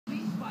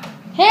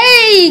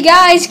Hey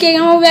guys,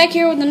 I'm back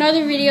here with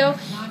another video,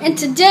 and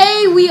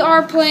today we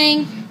are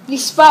playing the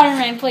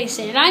Spider-Man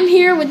playset, and I'm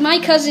here with my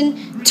cousin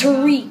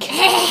Tariq.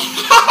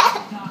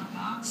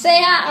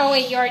 Say hi. Oh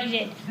wait, you already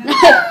did.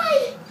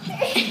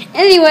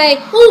 Anyway,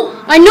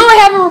 I know I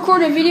haven't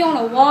recorded a video in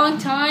a long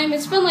time.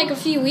 It's been like a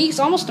few weeks,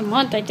 almost a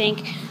month, I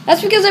think.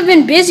 That's because I've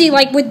been busy,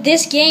 like with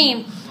this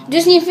game,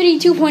 Disney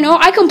Infinity 2.0.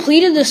 I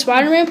completed the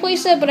Spider-Man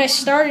playset, but I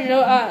started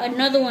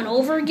another one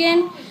over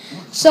again.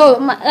 So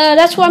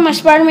that's why my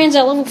Spider-Man's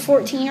at level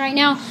 14 right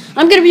now.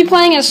 I'm gonna be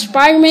playing as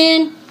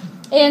Spider-Man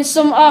and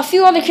a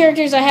few other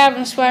characters I have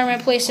in the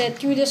Spider-Man playset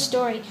through this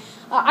story.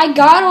 I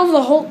got all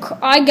the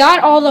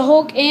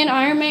Hulk and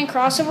Iron Man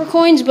crossover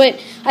coins,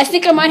 but I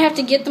think I might have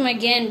to get them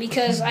again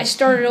because I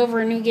started over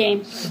a new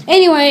game.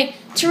 Anyway,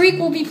 Tariq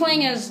will be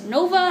playing as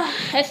Nova,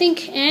 I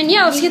think, and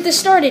yeah, let's get this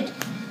started.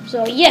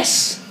 So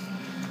yes,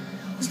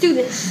 let's do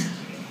this.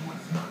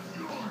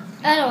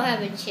 I don't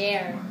have a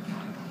chair.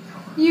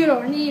 You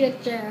don't need a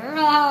chair.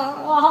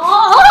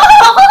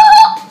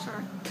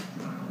 Sorry.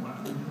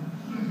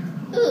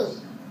 Ooh,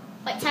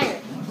 white tiger.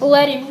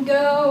 Let him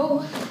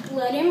go.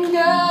 Let him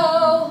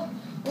go.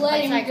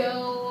 Let him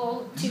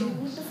go to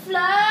the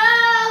floor.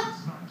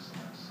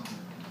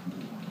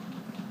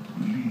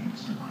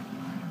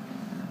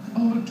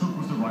 All it took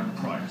was the right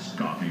price,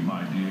 Coffee,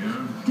 my dear.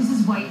 This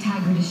is White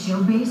Tiger to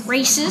show base.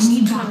 Racist. I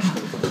need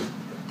backup.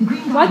 The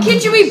green Why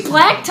can't you be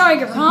Black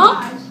Tiger,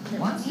 huh?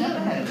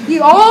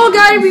 You all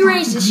gotta be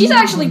racist. She's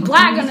actually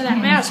black under that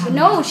mask, but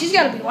no, she's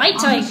gotta be White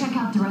Tiger. Check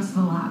out the rest of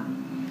the lab.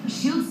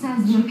 Shield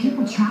says there are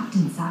people trapped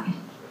inside.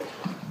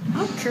 I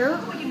don't care.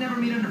 What you never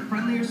meet under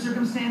friendlier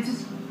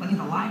circumstances, like in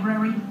the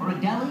library or a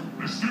deli?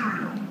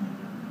 Mysterio,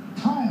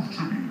 prove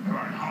to me that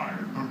I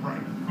hired the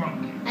right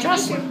flunky.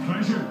 Just With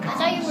pleasure, I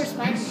thought you were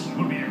Spider-Man. This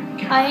will be a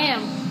gas. I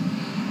am.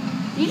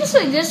 You just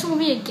said this will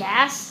be a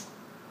gas?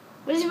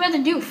 What is he about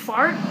to do?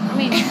 Fart? I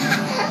mean,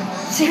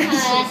 seriously.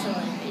 That's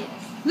hilarious.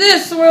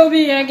 This will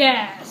be a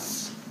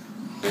gas.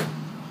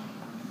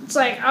 It's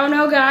like, oh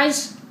no,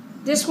 guys.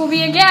 This will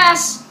be a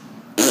gas.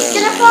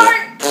 Get a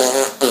fart.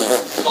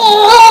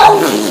 Oh!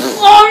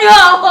 Oh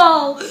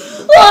no!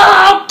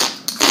 Oh!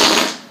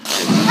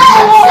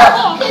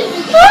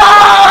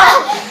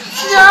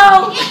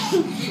 No!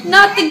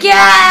 Not the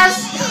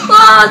gas!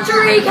 Oh,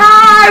 Tariq,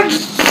 hard!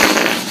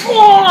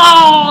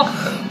 Oh!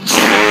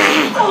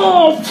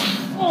 Oh!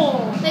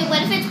 Oh! Wait,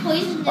 what if it's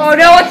poisonous? Oh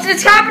no,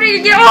 it's happening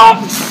again!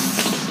 Oh!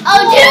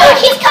 Oh, dude,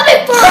 he's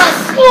coming for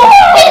us!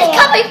 He's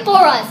coming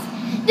for us!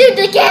 Dude,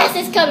 the gas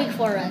is coming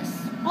for us.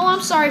 Oh,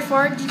 I'm sorry,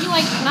 Fart. Did you,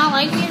 like, not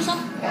like me or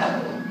something?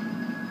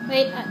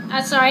 Wait,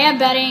 I'm sorry, I have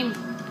bad aim.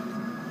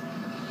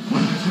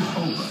 When this is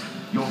over,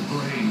 your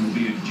brain will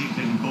be a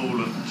gaping bowl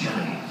of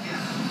jelly.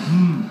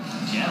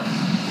 Jelly.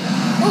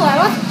 Oh,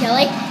 I want some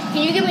jelly.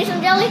 Can you give me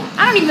some jelly?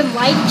 I don't even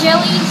like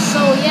jelly,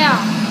 so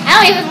yeah. I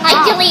don't even like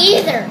jelly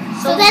either.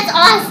 So that's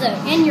awesome.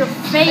 In your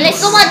face.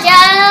 Let's go on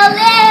jelly!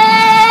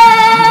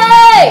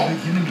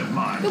 Beginning of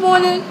mine. Good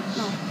morning.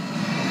 No.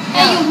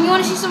 Hey, you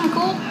want to see something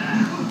cool?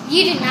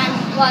 You did not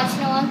watch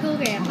No Uncle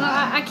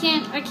Grandpa. I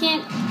can't.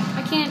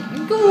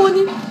 Good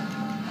morning.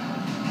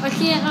 I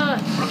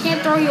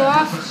can't throw you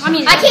off. I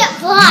mean, I can't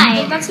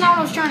fly. That's not what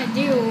I was trying to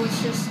do.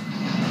 It's just,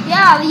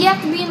 yeah, you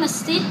have to be in the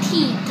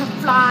city to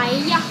fly.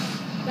 Yeah.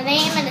 But I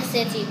am in a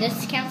city.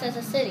 This counts as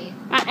a city.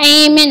 I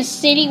am in the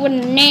city with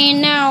a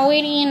man now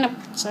waiting in the.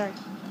 Sorry.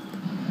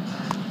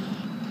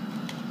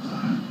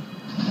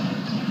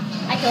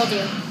 I killed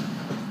you.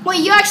 Wait,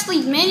 you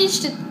actually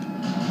managed to.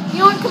 You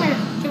know what? Come here.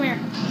 Come here.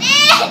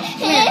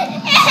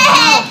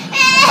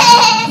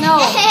 No.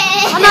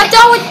 I'm not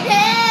done with.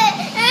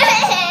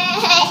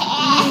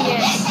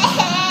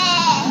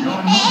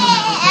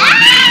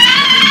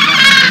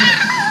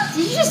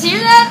 Did you just hear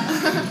that?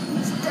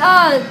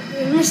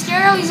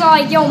 Mysterio, he's all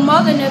like, yo,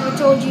 mother never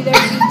told you there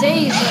would be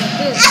days like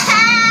this.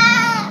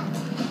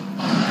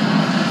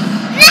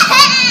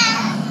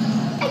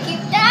 I keep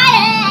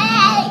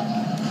dying.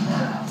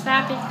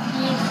 Stop it,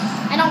 please.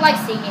 I don't like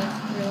singing,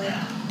 really.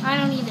 I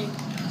don't either.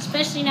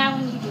 Especially not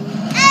when you do it. Good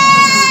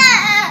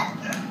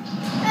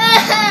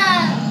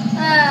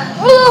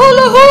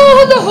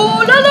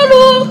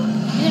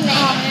Oh,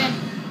 man.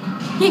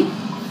 man.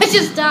 I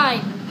just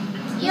died.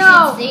 You Yo.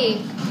 should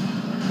sing.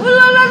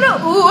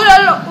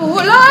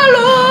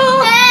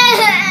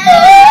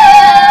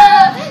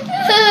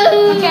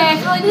 Okay, I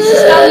feel like this is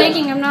stop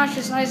making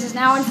obnoxious noises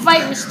now and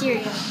fight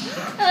Mysterio.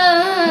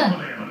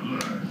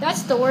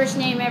 That's the worst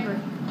name ever.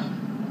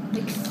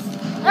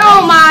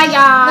 Oh my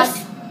god.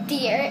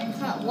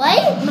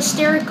 What?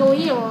 Mysterico.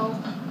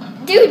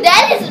 Dude,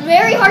 that is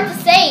very hard to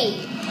say.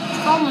 It's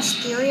called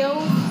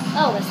Mysterio.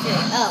 Oh,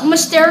 Mysterio. Oh.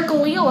 Mysterico.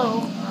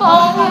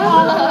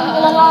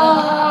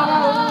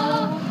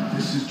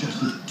 This is just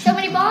the So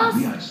many balls?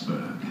 the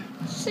iceberg. Did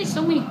you say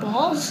so many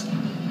balls? No.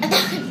 I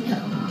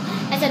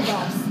said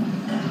balls.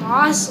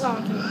 Boss? Oh,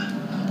 okay.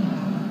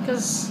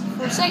 Because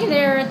for a second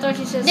there, I thought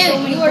you said Dude, so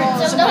many you were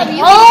balls. so I'm like, dumb.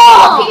 You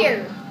oh! can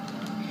here.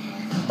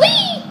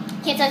 Whee!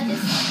 Can't touch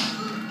this.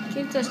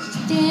 Can't touch this.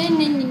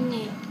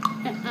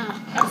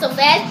 I'm so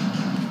fast.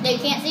 No, you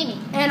can't see me.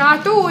 And I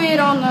threw it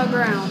on the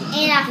ground.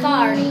 And I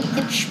farted.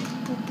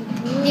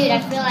 Dude,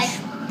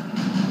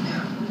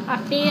 I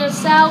feel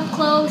so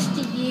close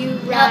to you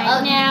right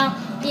oh. now.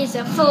 It's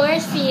a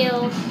forest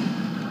field.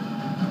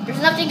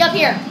 There's nothing up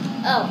here.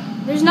 Oh.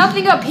 There's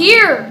nothing up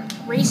here,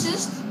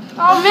 racist.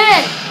 Oh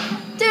man,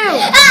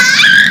 dude.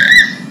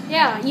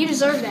 Yeah, you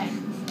deserve that.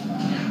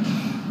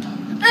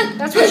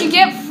 That's what you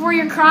get for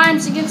your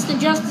crimes against the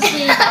Justice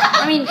League.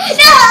 I mean,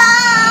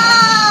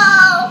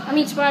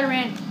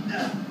 Spider-Man.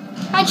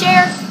 Hi,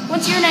 Chair.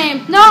 What's your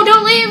name? No,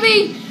 don't leave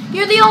me.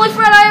 You're the only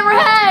friend I ever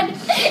had.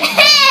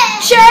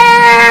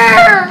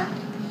 Chair.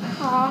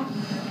 Aw.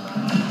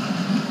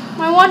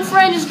 My one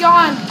friend is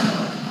gone.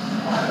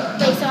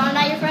 Wait, so I'm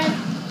not your friend?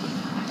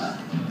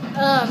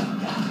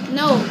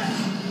 No.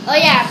 Oh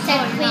yeah, I'm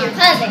technically your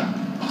cousin.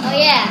 Oh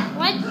yeah.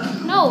 What?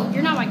 No,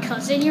 you're not my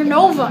cousin. You're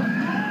Nova.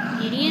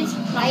 Idiot.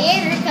 I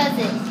am your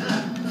cousin.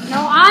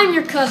 No, I'm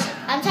your cousin.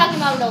 I'm talking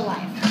about real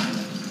life.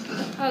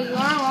 Oh, you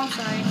are? Oh, I'm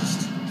sorry.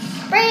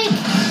 Break!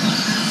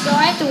 So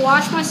I have to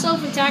watch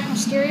myself attack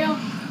Mysterio?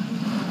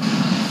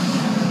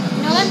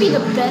 You know, that'd be the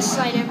best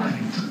sight ever. I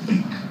need to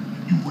think.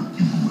 You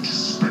were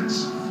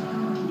Spencer.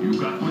 You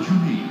got what you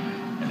need,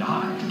 and I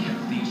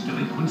kept these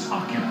delinquents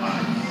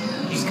occupied.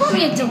 Just call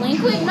me a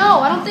delinquent?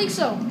 No, I don't think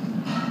so.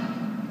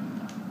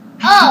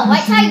 Oh, White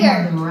I'm sure you have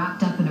Tiger. them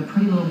wrapped up in a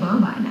pretty little bow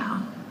by now.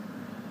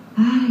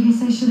 I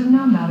guess I should have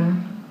known better.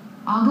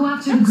 I'll go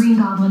after the Green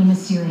Goblin and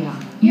Mysterio.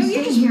 You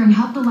stay here and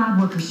help the lab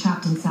workers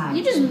trapped inside.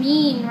 You're just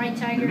mean, right,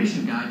 The Tiger?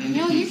 mission guide No,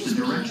 you're indicates just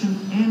the mean. direction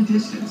and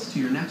distance to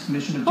your next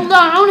mission objective. Hold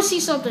on, I want to see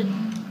something.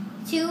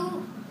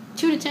 2.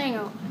 2 to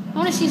tango. I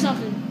want to see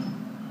something.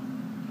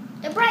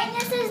 The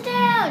brightness is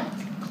down.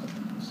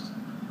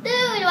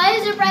 Dude, why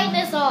is your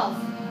brightness off?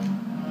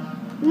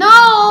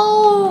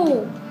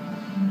 No!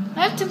 I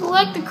have to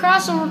collect the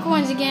crossover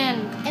coins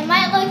again. It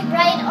might look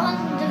bright on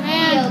the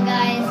video,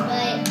 guys,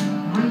 but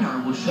Radar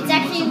will show it's you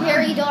actually what's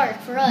very around. dark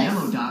for us.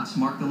 Yellow dots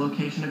mark the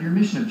location of your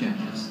mission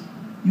objectives.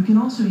 You can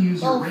also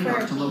use your Oh,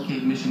 radar for to me.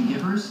 locate mission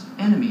givers,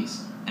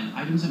 enemies, and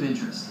items of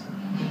interest.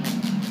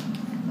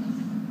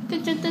 Why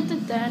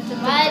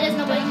does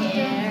nobody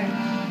care?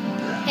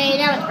 Hey,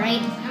 now it's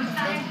bright. No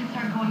signs to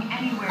start going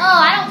anywhere. Oh,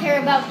 I don't care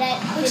about that.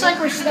 Looks like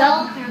we're Venom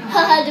stuck. doll.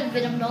 Haha, the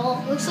Venom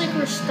doll. Looks like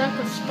we're stuck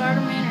with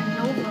Spider-Man and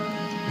Nova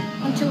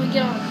until we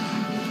get our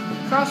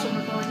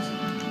crossover coins.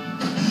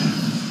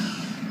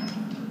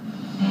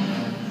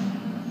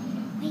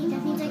 Wait,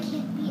 that means I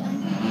can't be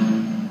under.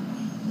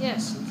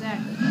 Yes,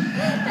 exactly. I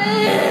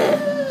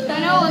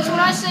know, that's what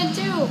I said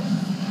too.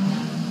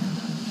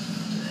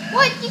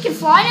 What? You can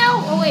fly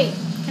now? Oh wait,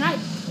 can I?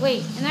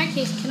 Wait, in that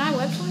case, can I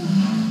web swing?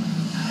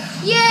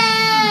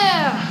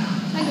 Yeah!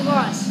 Mega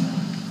Boss.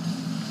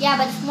 Yeah,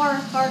 but it's more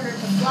harder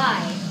to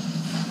fly.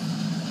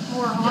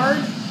 More hard?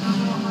 Not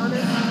more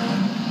harder.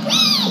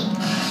 Whee!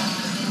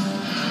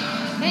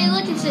 Hey,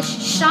 look, it's a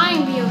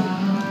shine beauty.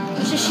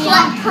 It's a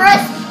shine.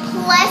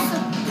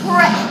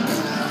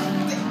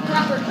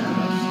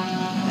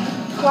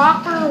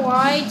 Plopper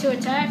Y to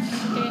attack?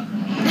 Okay.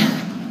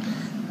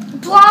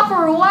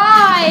 Plopper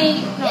Y!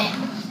 No.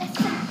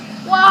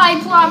 Why,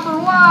 Plopper,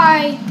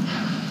 why?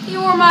 You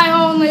were my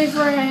only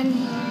friend.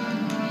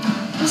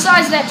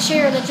 Besides that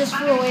chair that just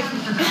flew away from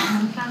me.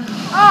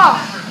 Oh!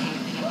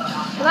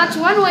 Well, that's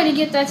one way to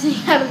get that thing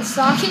out of the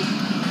socket.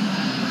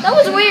 That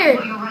was weird.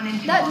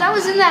 That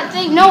was in that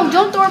thing. No,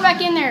 don't throw it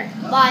back in there.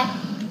 Why?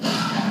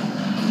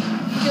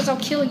 Because I'll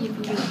kill you if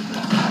you do.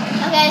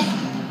 Okay.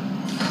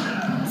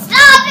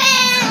 Stop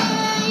it!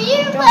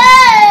 You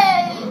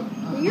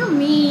bad! You're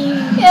mean.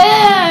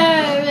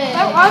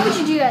 Why would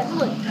you do that?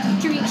 Look,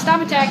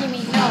 stop attacking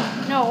me.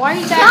 No. Why are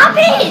you attacking Stop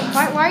me? it!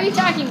 Why are you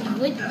attacking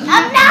me?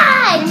 I'm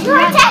not! You're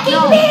attacking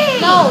me!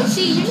 No,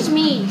 see, you're just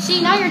mean.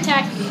 See, now you're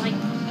attacking me. Like,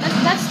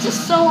 that's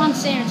just so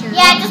unsanitary.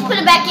 Yeah, just put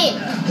it back in.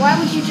 Why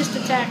would you just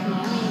attack me? I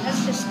mean,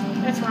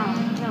 that's wrong.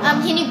 No.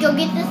 Can you go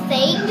get this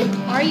thing?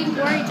 Why are you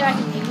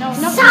attacking me? No.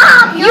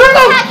 Stop! You're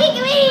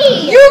attacking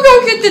me! You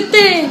go get the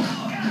thing!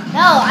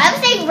 No, I'm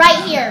staying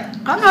right here.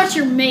 I'm not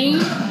your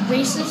maid,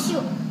 racist.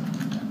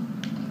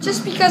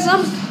 Just because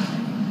I'm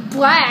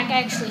black,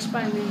 actually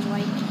Spider-Man's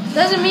white,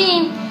 doesn't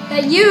mean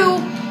that you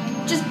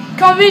just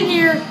come in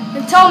here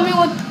and tell me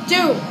what to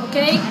do,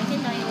 okay?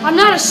 I'm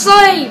not a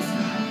slave.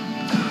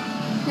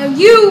 Now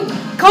you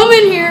come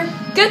in here,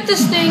 get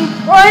this thing,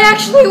 or I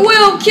actually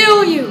will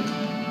kill you.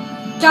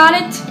 Got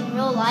it? In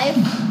real life?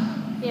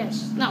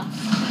 Yes. No.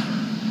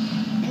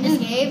 In this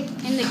game?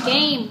 In the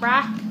game,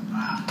 brah.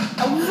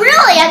 Oh,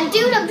 really? I'm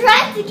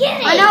trying to get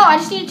it. I know, I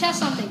just need to test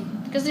something.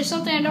 Because there's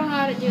something I don't know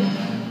how to do.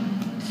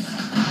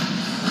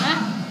 Huh?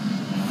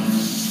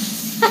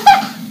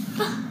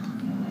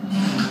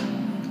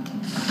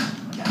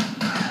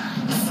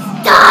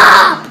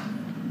 Stop!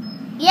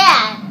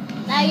 Yeah,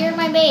 now you're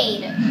my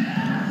maid.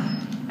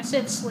 I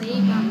said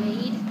slave, not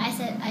maid. I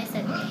said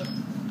maid.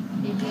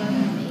 Did you are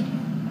my maid?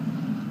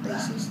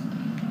 Racist.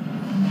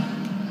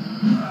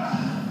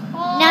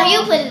 Now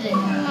you put it in.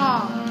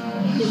 No.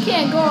 You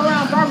can't go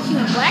around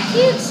barbecuing black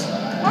kids.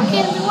 Why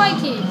can't it be white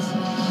kids?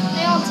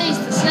 They all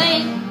taste the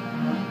same.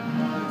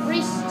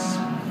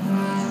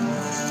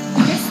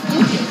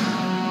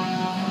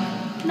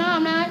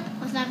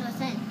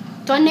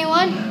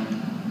 21?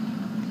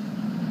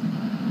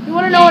 You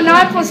want to know what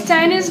 9 plus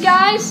 10 is,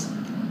 guys?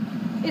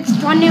 It's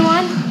 21.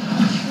 I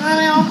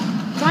don't know.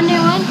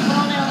 21.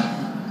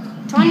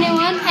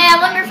 21. Hey, I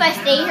wonder if I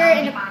stay here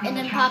and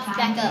then pops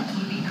back up.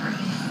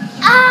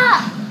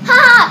 Ah! Ha!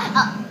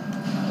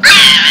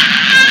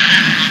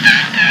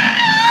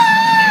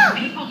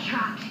 People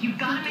trapped. You've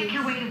got to make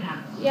your way to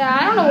them. Yeah,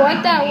 I don't know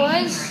what that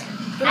was.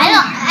 I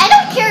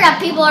don't care that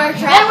people are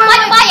trapped.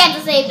 Why do I have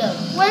to save them?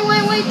 Wait.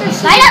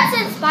 There's Why not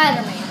send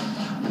Spider-Man?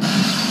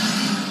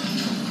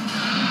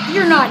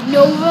 You're not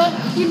Nova.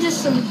 You're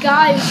just some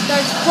guy who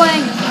starts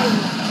playing as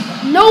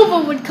Nova.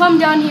 Nova would come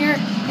down here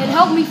and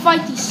help me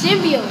fight these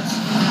symbiotes.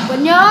 But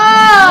no!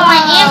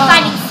 I am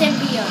fighting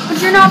symbiotes. But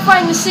you're not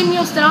fighting the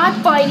symbiotes that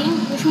I'm fighting,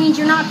 which means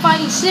you're not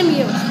fighting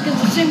symbiotes, because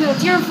the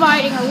symbiotes you're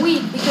fighting are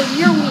weak, because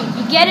you're weak.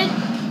 You get it?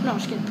 No,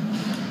 just kidding.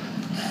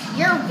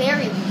 You're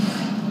very weak.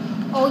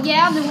 Oh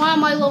yeah? Then why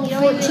am I level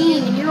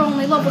 14 and you're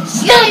only level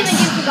 6? You don't even do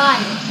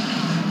karate.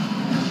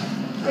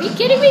 Are you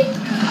kidding me?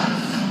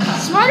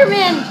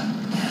 Spider-Man...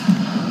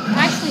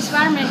 Actually,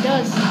 Spider-Man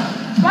does.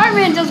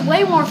 Spider-Man does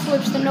way more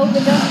flips than Nova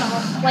does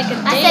in like a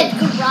day. I said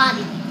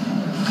karate.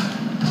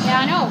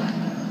 Yeah, I know.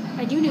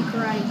 I do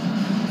karate.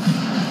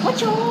 What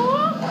you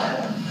want?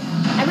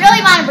 I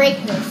really want to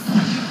break this.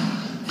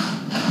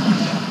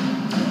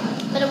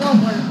 But it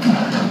won't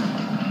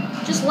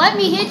work. Just let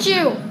me hit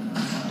you.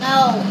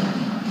 No.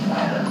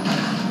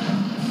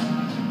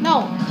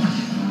 No.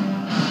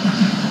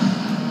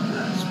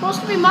 It's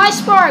supposed to be my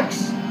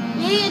sparks.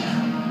 Idiot.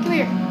 Come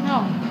here.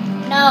 No.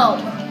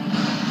 No.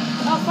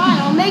 Oh, fine.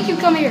 I'll make you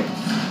come here.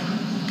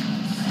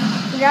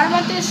 Forgot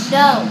about this?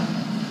 No.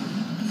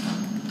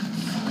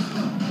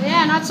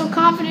 Yeah, not so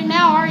confident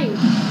now, are you?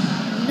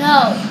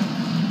 No.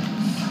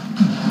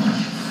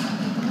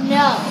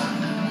 No.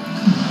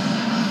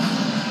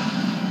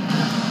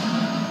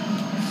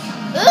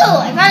 Ooh,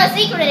 I found a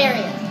secret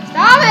area.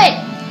 Stop it!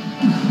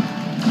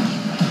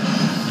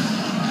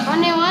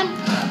 21?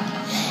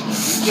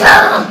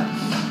 Stop!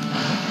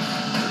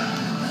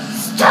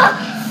 Stop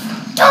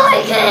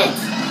doing it!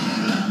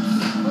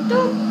 What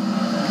do?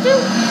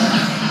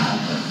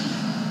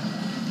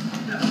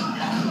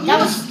 That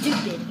was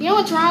stupid. You know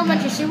what's wrong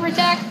about your super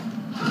attack?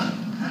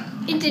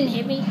 It didn't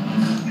hit me.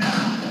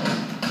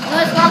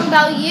 What's wrong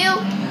about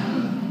you?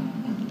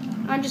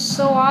 I'm just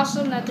so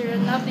awesome that there's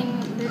nothing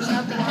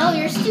No,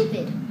 you're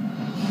stupid.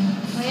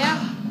 Oh yeah?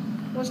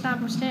 What's 9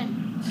 plus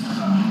 10?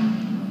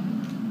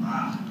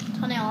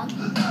 21.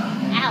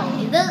 Ow.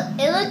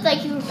 It looked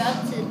like you were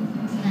about to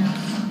snap.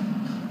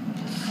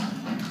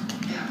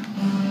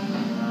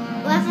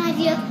 Well, that's an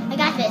idea. I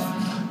got this.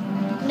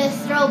 I'm gonna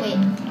throw it.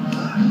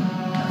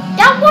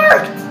 That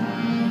worked!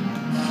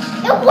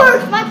 It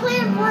worked! My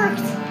plan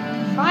worked!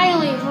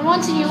 Finally, for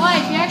once in your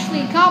life, you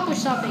actually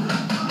accomplished something.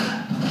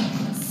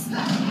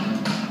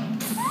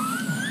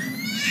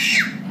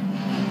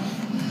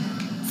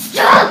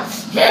 Stop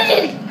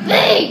hitting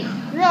me!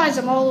 You realize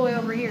I'm all the way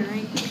over here,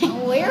 right?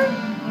 Where?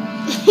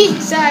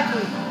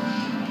 Exactly.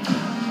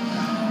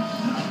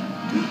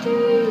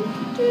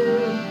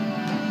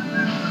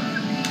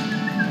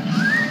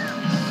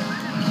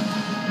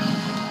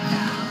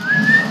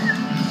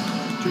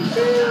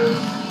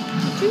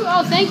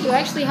 Oh, thank you.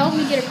 Actually helped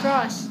me get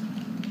across.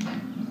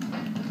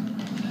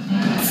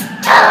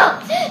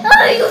 Stop!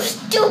 Oh, you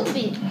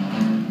stupid!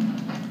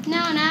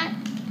 No, not.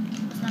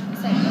 It's not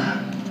gonna say.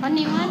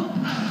 21?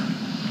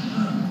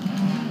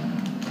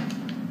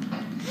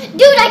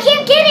 Dude, I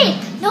can't get it!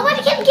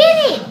 Nobody can get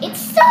it! It's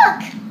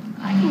stuck!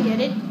 I can get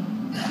it.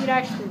 You'd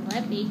actually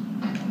let me.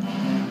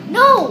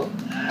 No!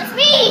 That's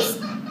me!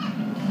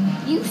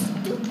 You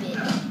stupid.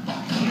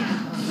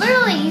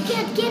 Literally, you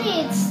can't get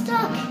it. It's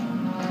stuck.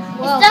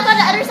 Well, It's stuck on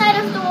the other side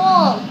of the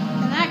wall.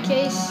 in that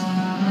case,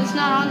 it's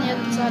not on the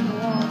other side of the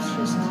wall. It's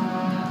just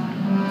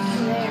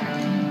there.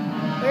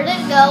 Where did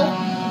it go?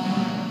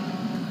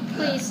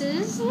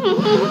 Places.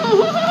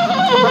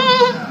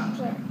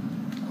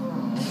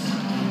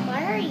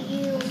 Why are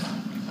you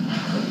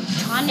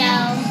Tanya.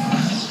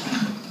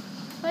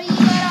 But you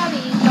gotta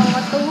be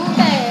going to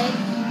bed.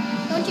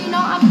 Don't you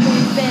know I'm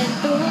going bed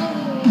too?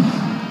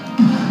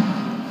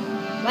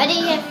 Why did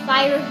you have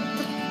fire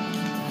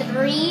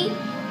 3?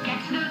 Get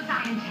to those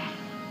scientists.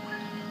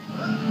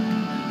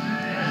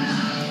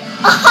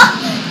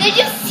 Did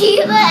you see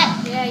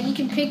that? Yeah, you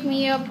can pick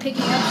me up. Okay,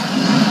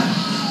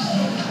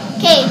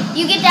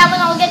 you get that one,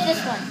 I'll get this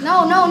one.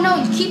 No.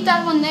 You keep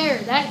that one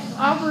there. That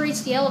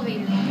operates the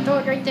elevator. Throw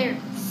it right there.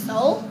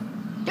 So?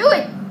 Do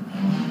it.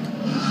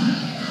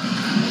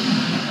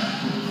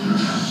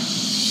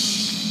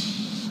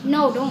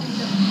 No, don't.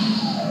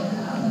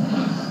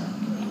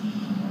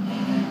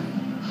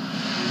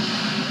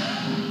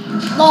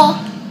 Lol.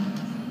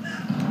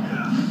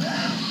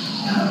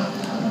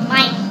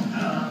 Mine.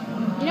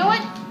 You know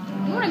what?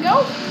 You want to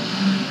go?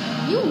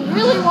 You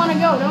really want to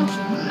go, don't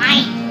you?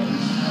 Mine.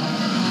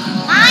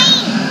 Mine.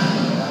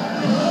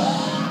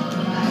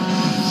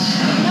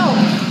 No.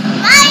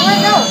 Mine.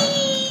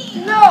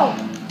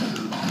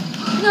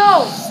 No.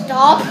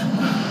 Stop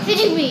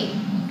hitting me.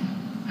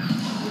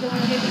 You don't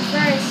want to hit me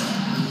first.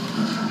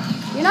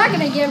 You're not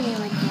gonna get me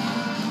like that.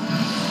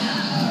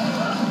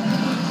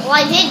 Well,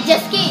 I did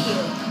just get you.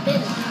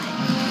 Didn't I?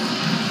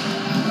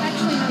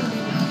 Actually, no, you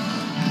didn't.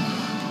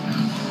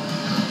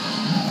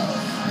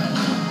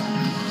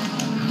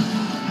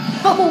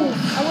 Oh,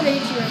 I would have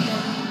hit you right there.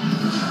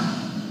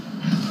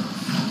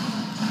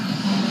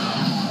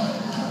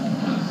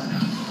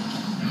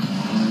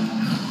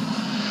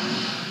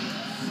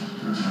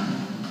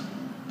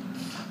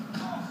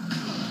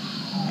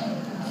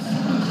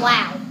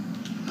 Wow.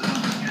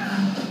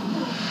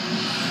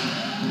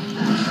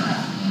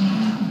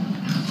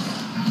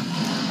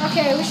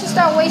 Okay, we should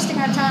stop wasting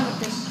our time with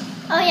this.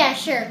 Oh yeah,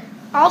 sure.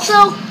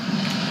 Also,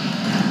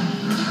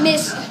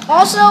 miss.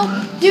 Also,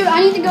 dude,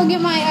 I need to go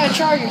get my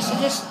charger, so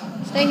just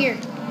stay here.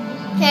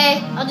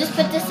 Okay, I'll just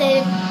put this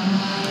in.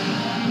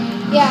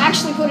 Yeah,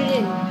 actually put it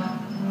in.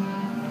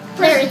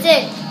 There, it's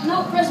in.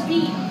 No, press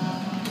B.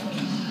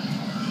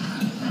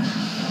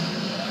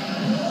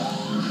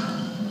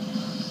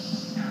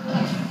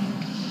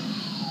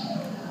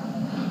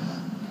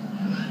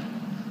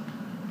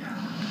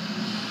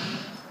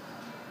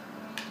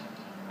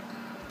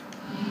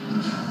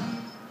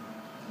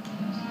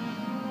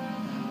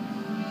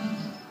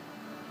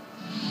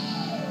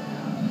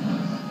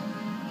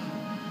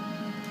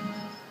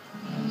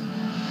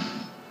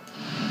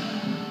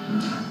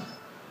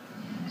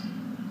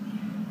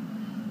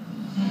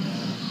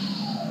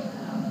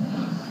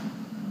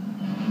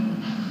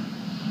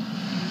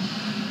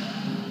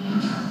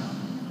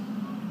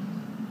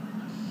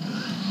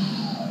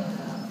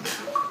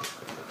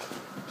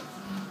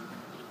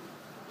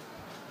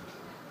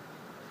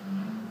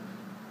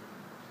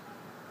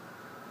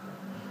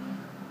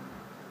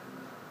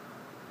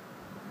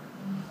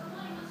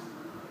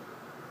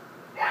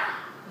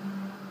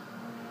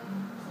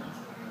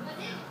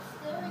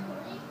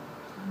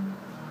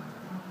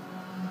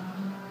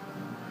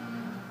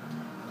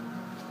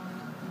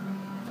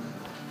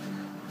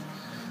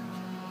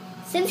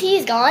 Since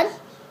he's gone,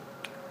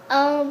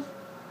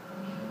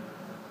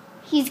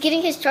 he's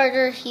getting his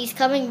charger. He's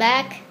coming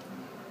back.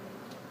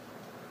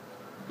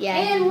 Yeah.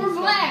 And we're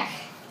black.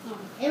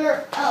 And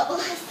we're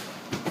racist.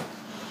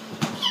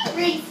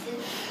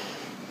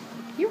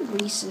 You're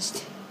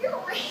racist. You're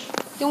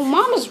racist. Yo,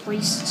 mama's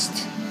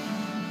racist.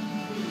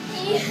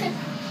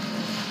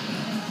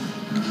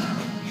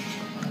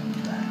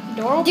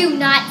 Door open? Do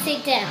not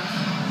sit down.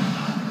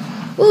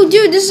 Ooh,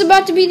 dude, this is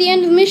about to be the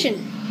end of the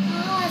mission.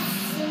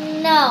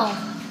 No.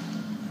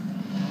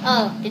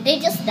 Oh, did they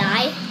just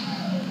die?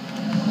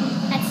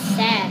 That's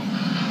sad.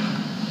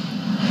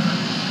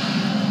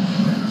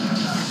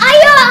 I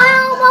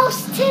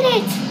almost did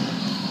it.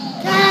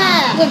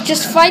 Ah. Look,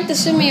 just fight the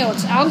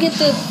symbiotes. I'll get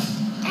the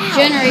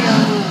generator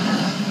on.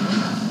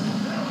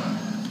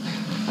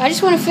 I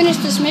just want to finish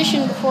this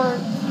mission before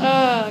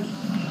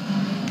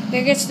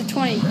it gets to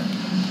 20.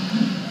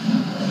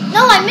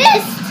 No, I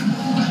missed.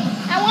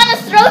 I want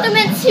to throw them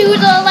into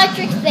the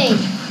electric thing.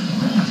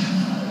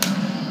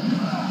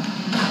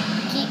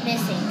 Keep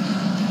missing.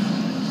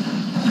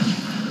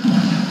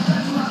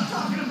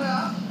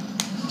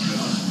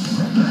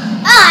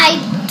 I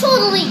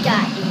totally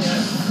got you.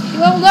 You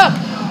leveled up.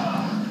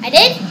 I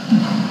did?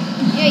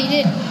 Yeah, you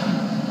did.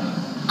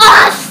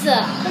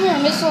 Awesome! Come here,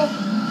 missile.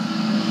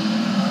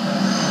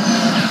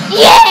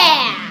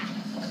 Yeah!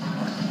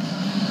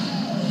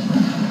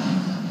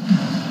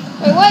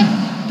 Wait, what?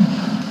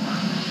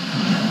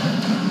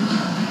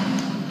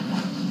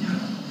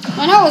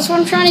 I know, that's what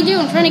I'm trying to do.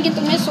 I'm trying to get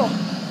the missile.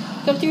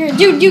 Come through here.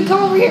 Dude,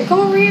 come over here. Come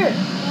over here.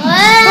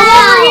 Wow! Come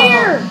over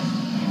here.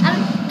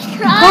 I'm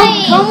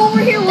trying. Come over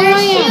here where They're I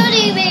am.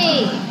 shooting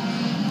me.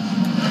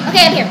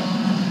 Okay, I'm here.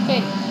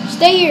 Okay,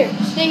 stay here.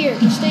 Stay here.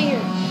 Just stay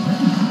here.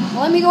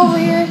 Let me go over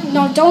here.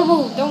 No, don't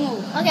move. Don't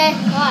move. Okay,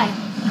 why?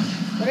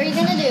 What are you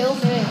gonna do?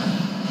 Okay,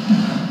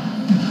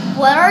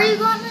 What are you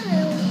gonna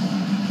do?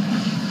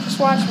 just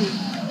watch me.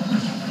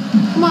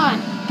 Come on.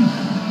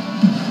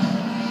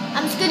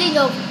 I'm scooting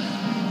over.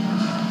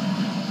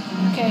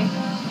 Okay.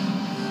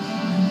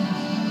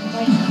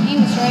 Right,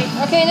 aim this right.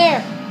 Okay,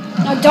 there.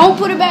 Now don't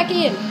put it back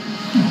in.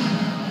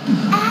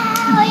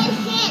 Ow, it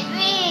hit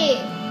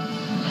me.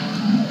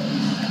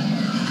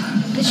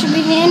 This should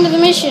be the end of the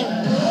mission.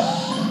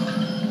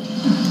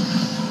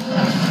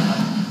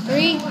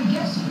 3.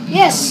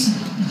 Yes.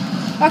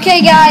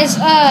 Okay, guys.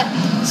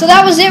 So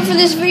that was it for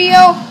this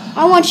video.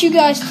 I want you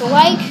guys to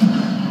like,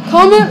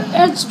 comment,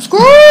 and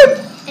subscribe.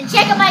 And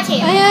check out my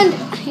channel. And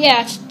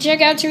yeah, check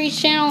out Tariq's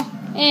channel.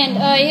 And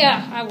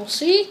yeah, I will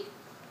see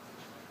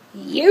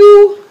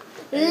you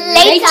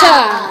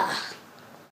Later.